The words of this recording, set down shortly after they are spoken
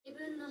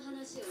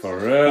For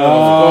real.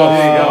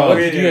 Oh, what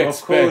did you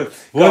expect?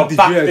 What did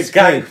you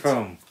expect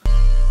from?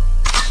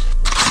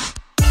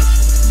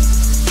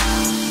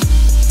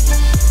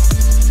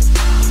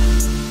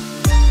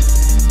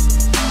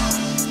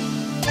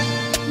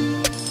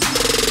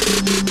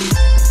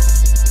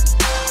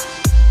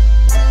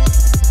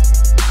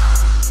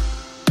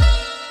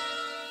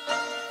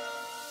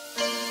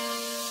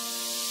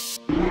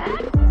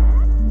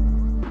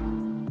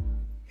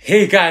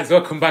 Hey guys,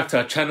 welcome back to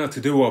our channel.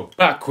 Today we're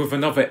back with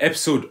another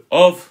episode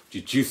of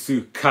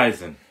JUJUTSU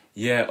Kaisen.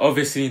 Yeah,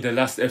 obviously in the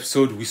last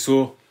episode we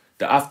saw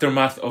the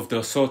aftermath of the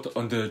assault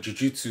on the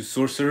Jujutsu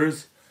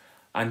sorcerers.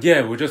 And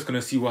yeah, we're just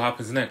gonna see what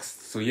happens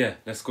next. So yeah,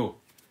 let's go.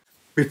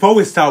 Before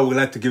we start, we'd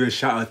like to give a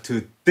shout out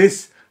to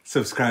this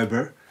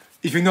subscriber.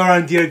 If you're not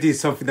around here, this is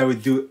something that we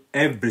do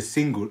every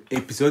single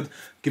episode.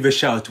 Give a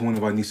shout out to one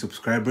of our new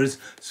subscribers.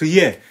 So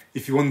yeah,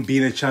 if you want to be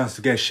in a chance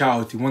to get a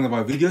shout out in one of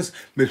our videos,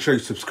 make sure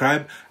you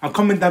subscribe and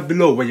comment down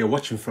below where you're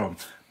watching from.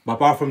 But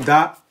apart from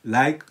that,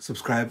 like,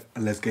 subscribe,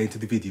 and let's get into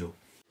the video.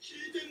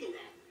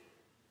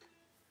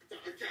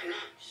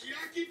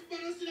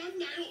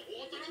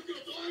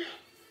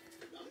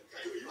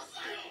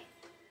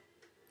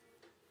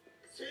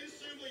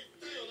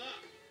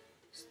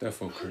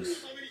 Steph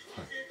Chris.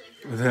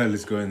 What the hell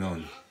is going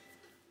on?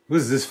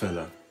 Who's this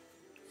fella?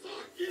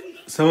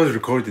 Someone's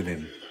recording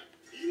him.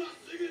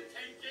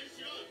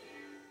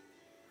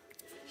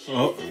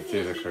 Oh,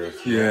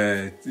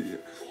 yeah.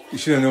 You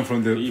should have known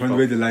from the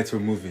way the lights were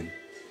moving.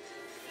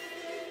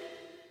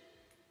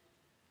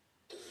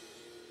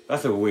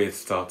 That's a weird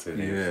start to it.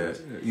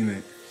 Yeah, you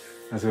know,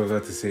 that's what I was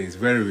about to say. It's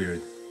very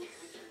weird.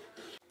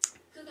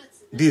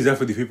 These are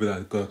for the people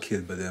that got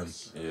killed by them.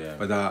 Yeah.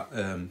 By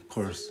that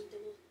course.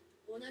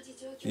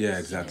 Yeah,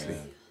 exactly.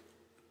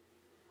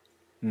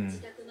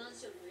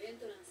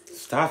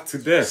 Stabbed to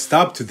death.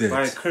 Stabbed to death.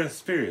 By a cursed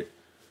spirit.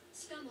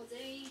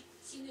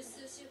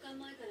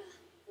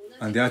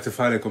 And they had to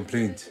file a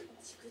complaint.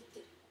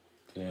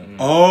 Yeah.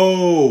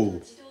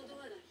 Oh!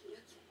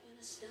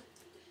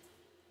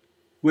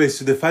 Wait,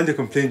 so they filed a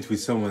complaint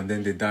with someone,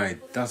 then they died.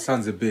 That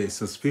sounds a bit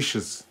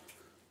suspicious.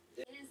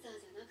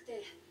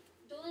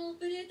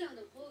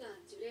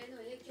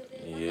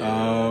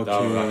 Yeah,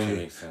 that would actually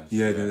make sense.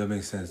 Yeah, that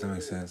makes sense. That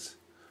makes sense.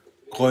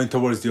 Going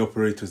towards the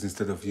operators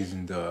instead of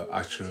using the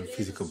actual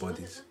physical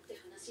bodies.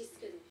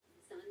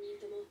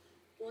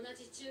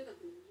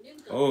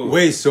 Oh.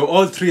 Wait, so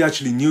all three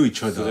actually knew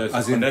each other? So there's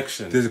as a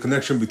connection. There's a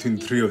connection between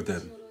the three of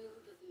them.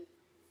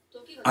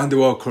 And they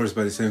were, of course,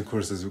 by the same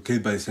course as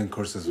killed by the same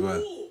course as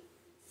well.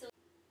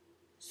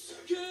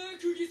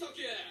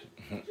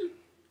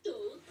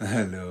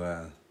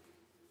 Hello,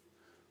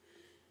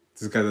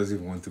 this guy doesn't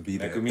even want to be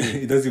there.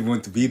 He doesn't even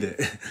want to be there.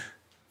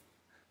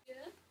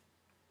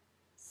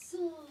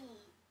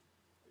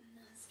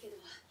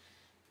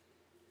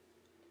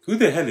 Who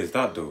the hell is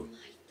that though?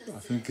 I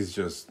think it's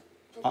just...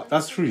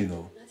 that's true, you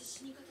know.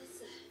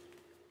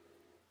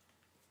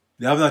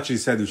 They haven't actually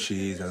said who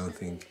she is, I don't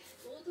think.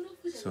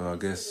 So I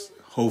guess,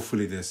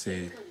 hopefully they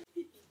say...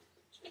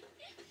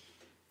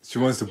 She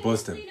wants to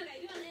bust them.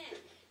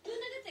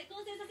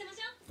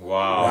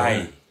 Wow.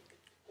 Why?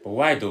 But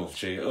why though?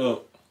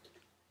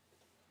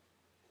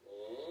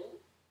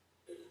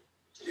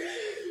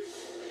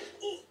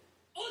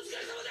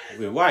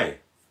 Wait, why?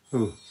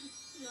 Who?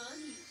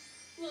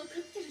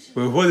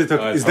 Well, what are they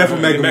talking? It's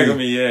definitely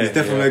Megumi. Yeah, it's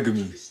definitely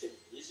Megumi.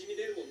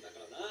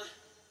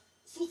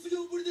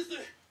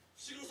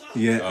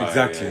 Yeah,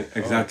 exactly,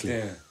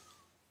 exactly.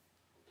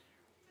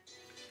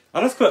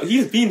 Oh, that's good.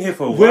 He's been here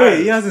for a while.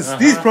 Wait, he hasn't.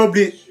 This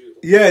probably,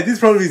 yeah, this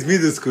probably is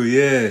middle school.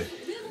 Yeah.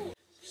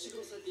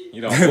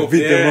 You know,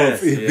 beat them up.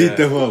 He beat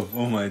them up.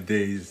 Oh my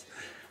days,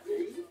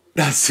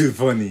 that's too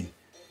funny.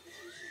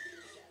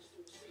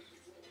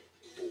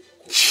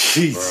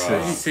 Jesus. Why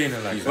is he saying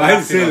it like that? Why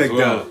is he saying like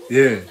that?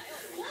 Yeah.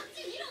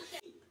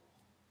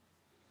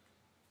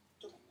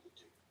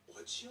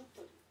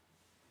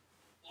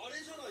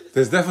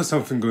 There's definitely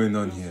something going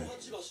on here.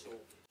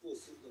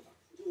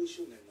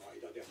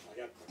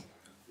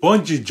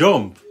 Bungee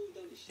jump.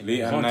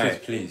 Late at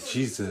night, please.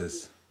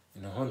 Jesus.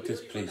 In a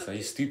haunted place. Are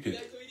you stupid?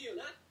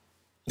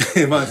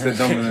 He must have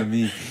done than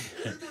me.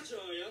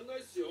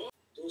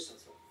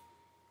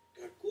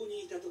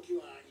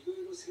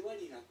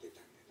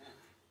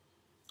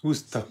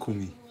 Who's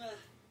Takumi?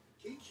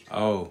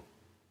 Oh.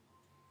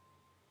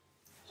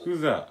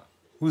 Who's that?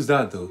 Who's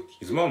that though?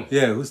 His mom?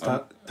 Yeah, who's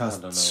that?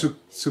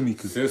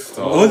 Sumiku.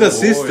 Sister. Oh, the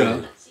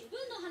sister?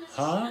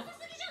 Huh?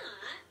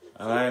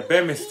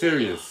 Very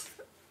mysterious.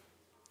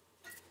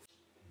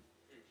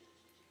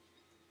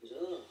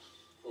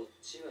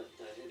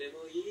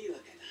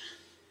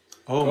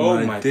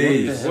 Oh my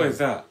days. What is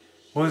that?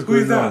 What's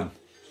going on?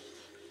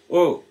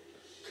 Oh.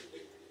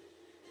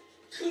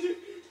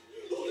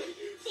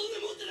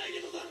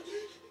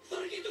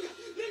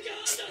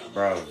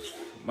 Bro,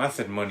 man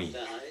said money.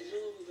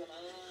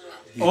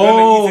 He's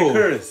gonna eat a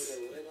curse.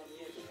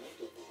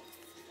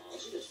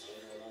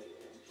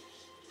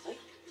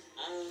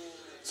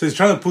 So he's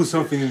trying to pull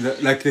something in the,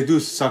 like they do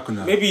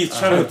Sakuna. Maybe he's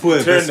trying to pull a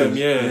turn vessel. them,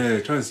 yeah. Yeah,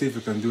 trying to see if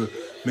we can do it,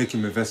 make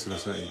him a vessel or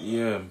something.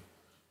 Yeah.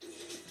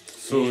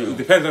 So it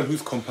depends on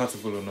who's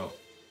compatible or not.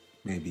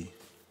 Maybe.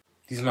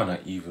 These men are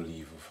evil,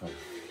 fam.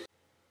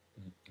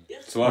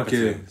 So what happened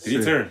to him? Did he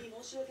so- turn?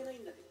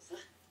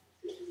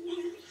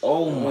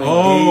 Oh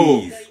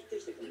my days.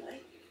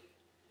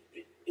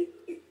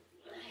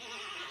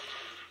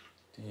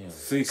 Damn.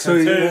 So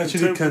you turn, actually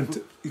turn can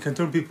people- you can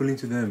turn people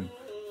into them.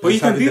 But you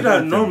Just can having do them that at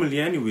them. normally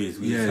anyways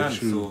with your Yeah, hand,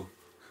 true. so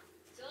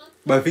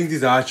But I think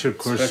these are actual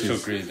courses. special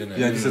grade, innit?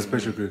 Yeah, these are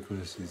special grade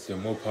courses. They're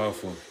more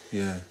powerful.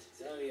 Yeah.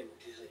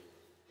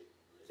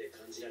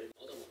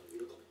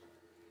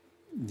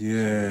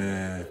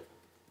 Yeah.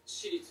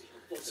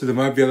 So there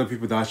might be other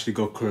people that actually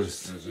got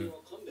cursed.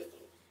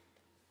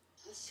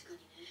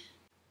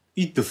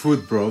 Eat the food,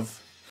 bruv.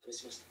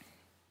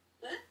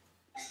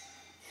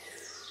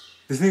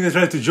 This nigga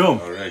tried to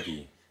jump.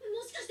 Already.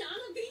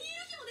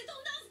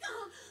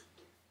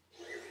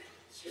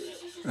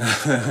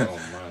 Oh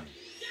man.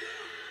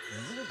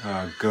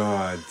 Oh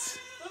god.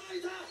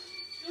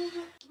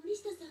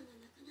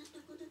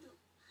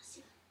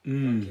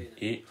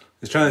 Eh?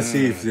 He's trying to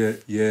see if they're,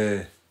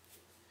 yeah.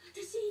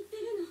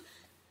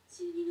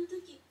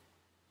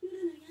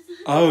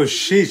 Oh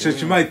shit, so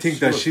she might think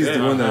that she's the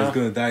one that is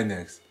gonna die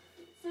next.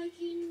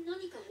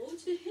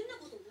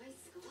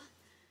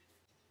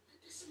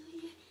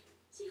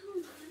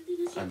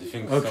 And the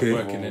thing's Okay.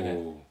 not working in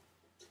it.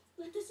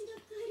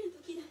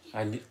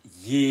 And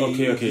yeah.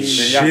 Okay.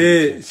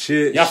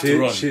 Shit, You have to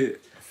run.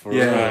 shit.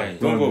 Yeah. Run,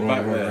 Don't go run, back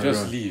run, there. run,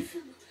 Just run. leave.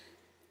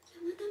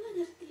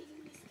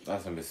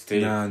 That's a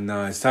mistake.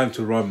 Nah, it's time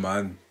to run,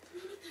 man.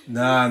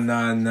 Nah. Don't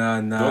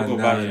go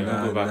back there.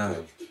 Don't go back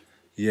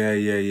there.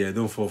 Yeah.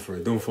 Don't fall for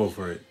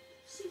it.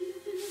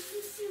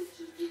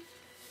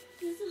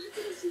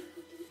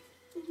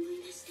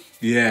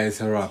 Yeah, it's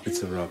a wrap.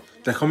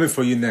 They're coming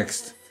for you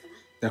next.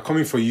 They're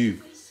coming for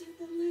you.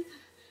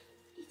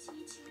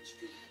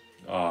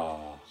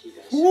 Ah.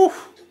 Woo.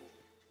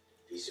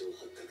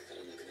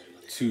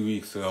 2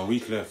 weeks, so a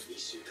week left.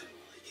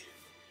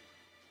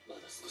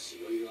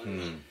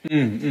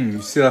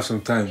 You still have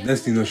some time.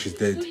 Next thing you know, she's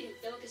dead.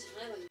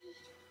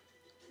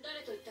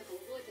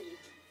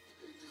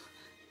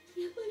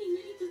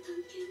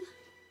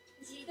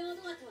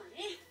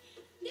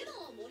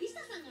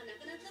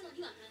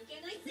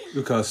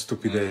 Look how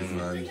stupid that is,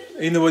 man.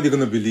 Ain't nobody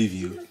gonna believe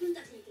you.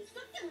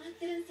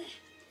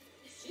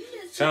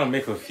 Trying to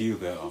make her feel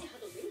better.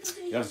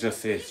 You have to just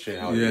say it straight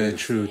out. Yeah,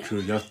 true.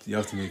 You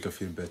have to make her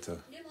feel better.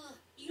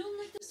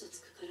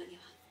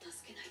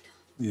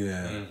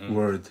 Yeah,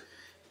 word.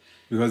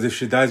 Because if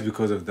she dies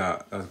because of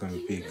that, that's gonna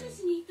be big.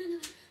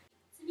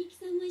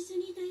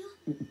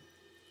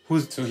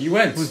 So he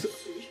went.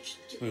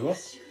 Wait,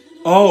 what?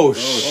 Oh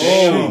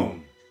shit! Oh.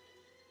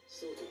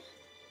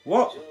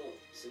 What?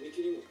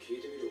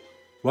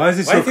 Why is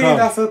it Why so is he that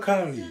calm? so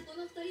calmly?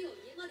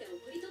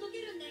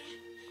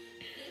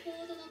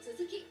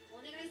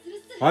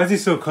 Why is he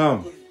so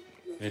calm?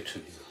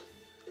 Literally.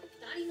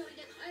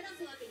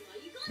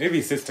 Maybe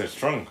his sister's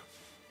strong.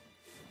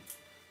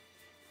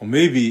 Or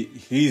maybe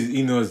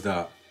he knows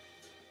that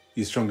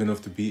he's strong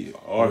enough to beat.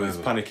 Or whoever. he's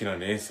panicking on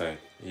the inside.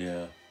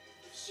 Yeah.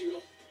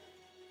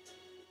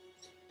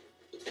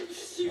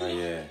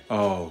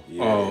 Oh,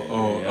 yeah.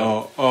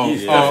 Oh.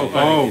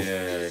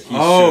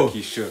 Yeah,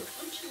 he's shook.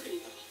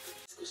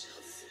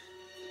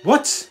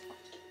 What?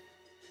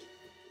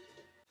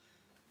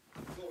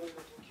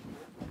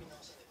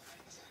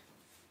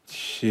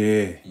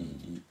 Shit.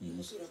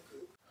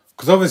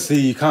 Because obviously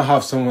you can't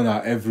have someone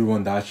that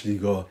everyone that actually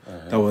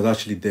that was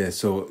actually there.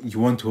 So you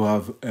want to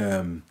have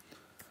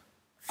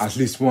at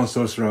least one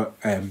sorcerer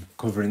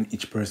covering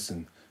each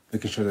person,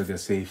 making sure that they're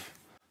safe.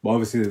 But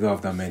obviously they don't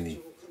have that many.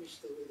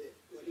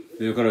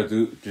 They're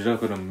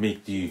just gonna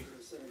make do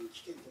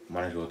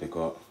manage what they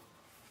got.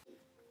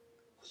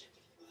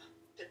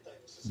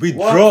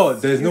 Withdraw.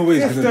 There's no way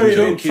he's gonna He's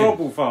do in that.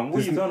 trouble, fam.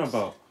 What are you talking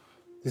about?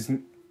 There's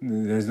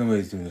no way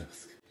he's doing that.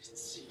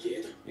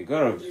 You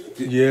gotta believe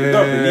in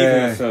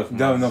Yeah, yourself, man.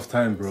 don't have enough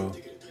time, bro.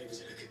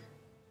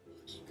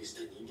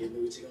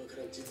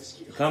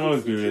 You can't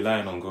always be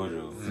relying on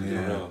Gojo.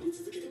 Yeah.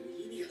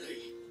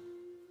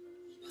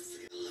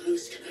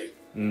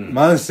 Mm.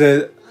 Man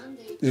said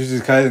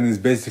Jujutsu Kaisen is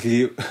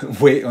basically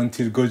wait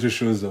until Gojo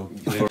shows up.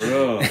 For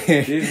real.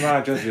 These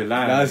man just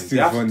relying on That's him. too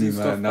They have to funny, do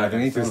stuff man. Nah, by they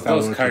need to themselves. start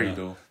Does working carry on-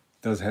 though.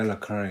 Does hella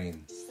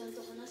crying.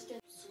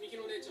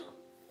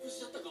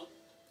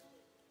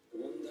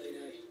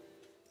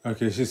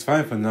 Okay, she's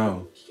fine for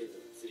now.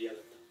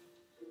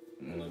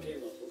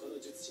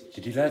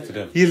 Did he lie to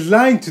them? He's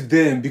lying to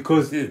them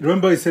because He did.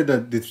 remember he said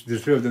that the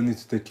three of them need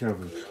to take care of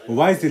him. But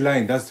why is he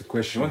lying? That's the He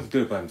question. wants to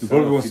do it by He himself.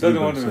 probably wants He to do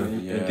doesn't it want to himself.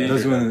 endanger He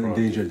doesn't want them, to bro.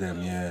 endanger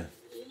them, yeah.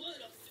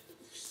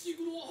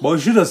 But you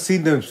should have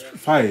seen them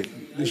fight.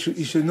 You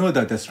should know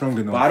that they're strong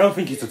enough. But I don't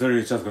think Itadori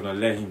is just gonna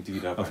let him do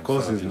that. by Of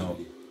course himself, he's not.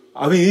 usually.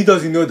 I mean, he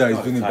doesn't know that he's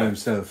Not doing it by time.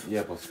 himself.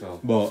 Yeah, but still.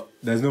 But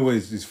there's no way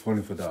he's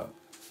falling for that.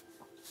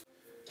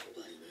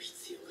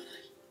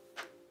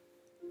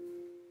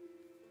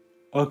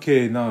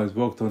 Okay, now it's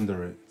walked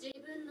under it.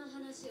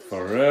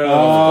 For real.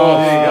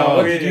 Oh,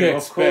 what did you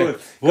expect?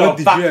 What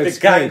did you The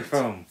gang expect?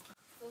 from?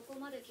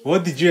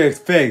 What did you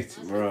expect?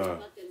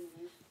 Bruh.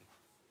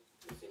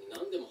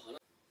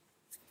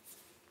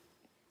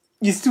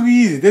 It's too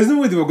easy. There's no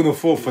way they were gonna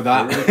fall for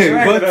that.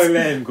 But,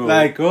 let him go.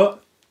 Like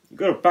what? You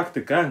gotta back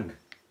the gang.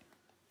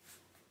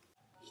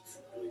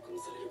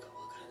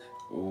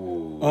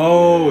 Ooh,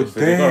 Oh, yeah. So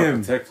they gotta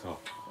damn. protect her.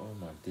 Oh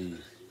my days.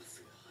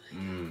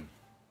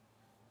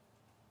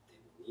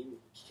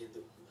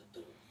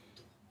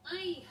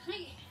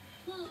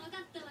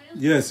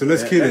 Yeah, so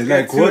let's kill it. Let's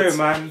Like get to what? it,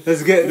 man.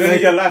 Let's get. You don't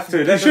need your life to it.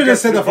 You Let's should get have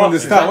to said the that from the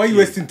box. start. Why are you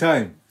Exactly. wasting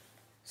time?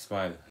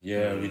 Smile.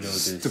 Yeah, we know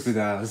this. Stupid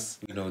ass.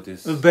 We know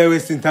this. Don't bear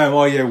wasting time.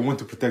 Oh yeah, we want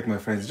to protect my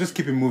friends. Just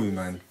keep it moving,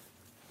 man.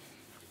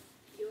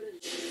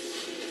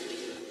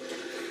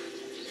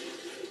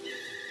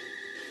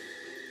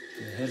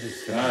 The hell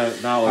is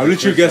that? Now I'm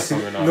literally guessing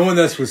no one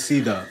else will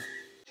see that.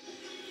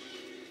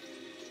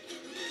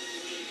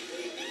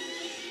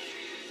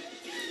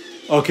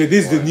 Okay,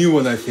 this is the new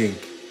one, I think.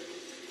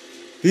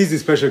 This is the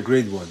special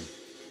grade one.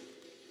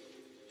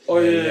 Oh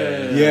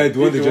yeah. Yeah, the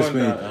one they just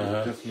made.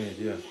 Just made,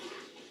 yeah.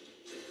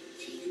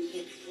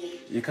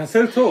 You can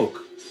still talk.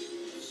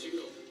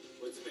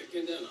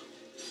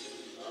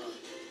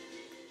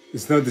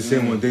 It's not the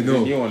same one, they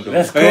know. New one, though.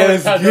 Let's go.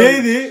 Let's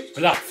get it.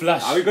 Black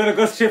Flash. Ah, Are we gonna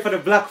go straight for the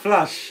Black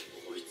Flash?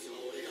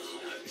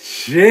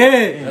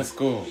 Shit. Let's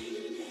go.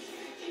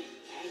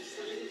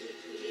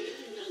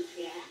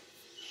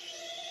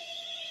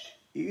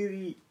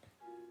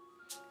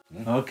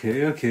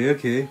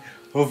 Okay.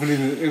 Hopefully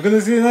we're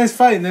gonna see a nice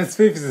fight next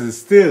episode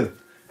still.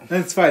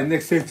 Let's fight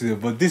next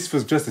episode. But this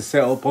was just a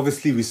setup.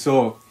 Obviously we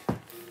saw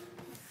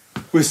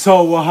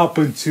what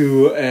happened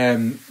to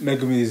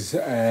Megumi's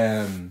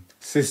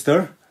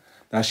sister.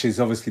 That she's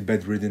obviously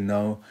bedridden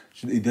now.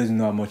 He doesn't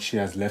know how much she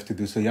has left to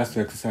do, so he has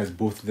to exercise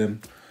both of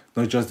them.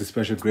 Not just the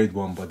special grade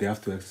one, but they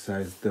have to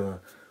exercise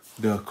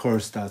the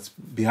course that's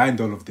behind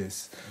all of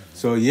this.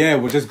 So yeah,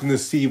 we're just gonna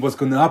see what's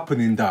gonna happen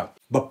in that.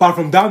 But apart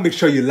from that, make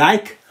sure you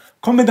like,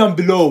 comment down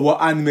below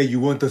what anime you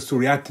want us to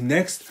react to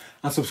next,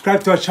 and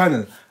subscribe to our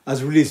channel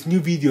as we release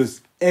new videos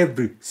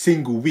every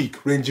single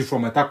week, ranging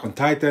from Attack on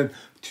Titan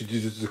to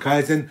JUJUTSU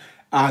Kaisen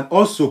and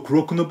also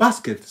Kuroko no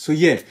Basket. So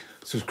yeah,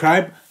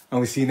 subscribe and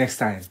we'll see you next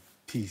time.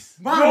 Peace.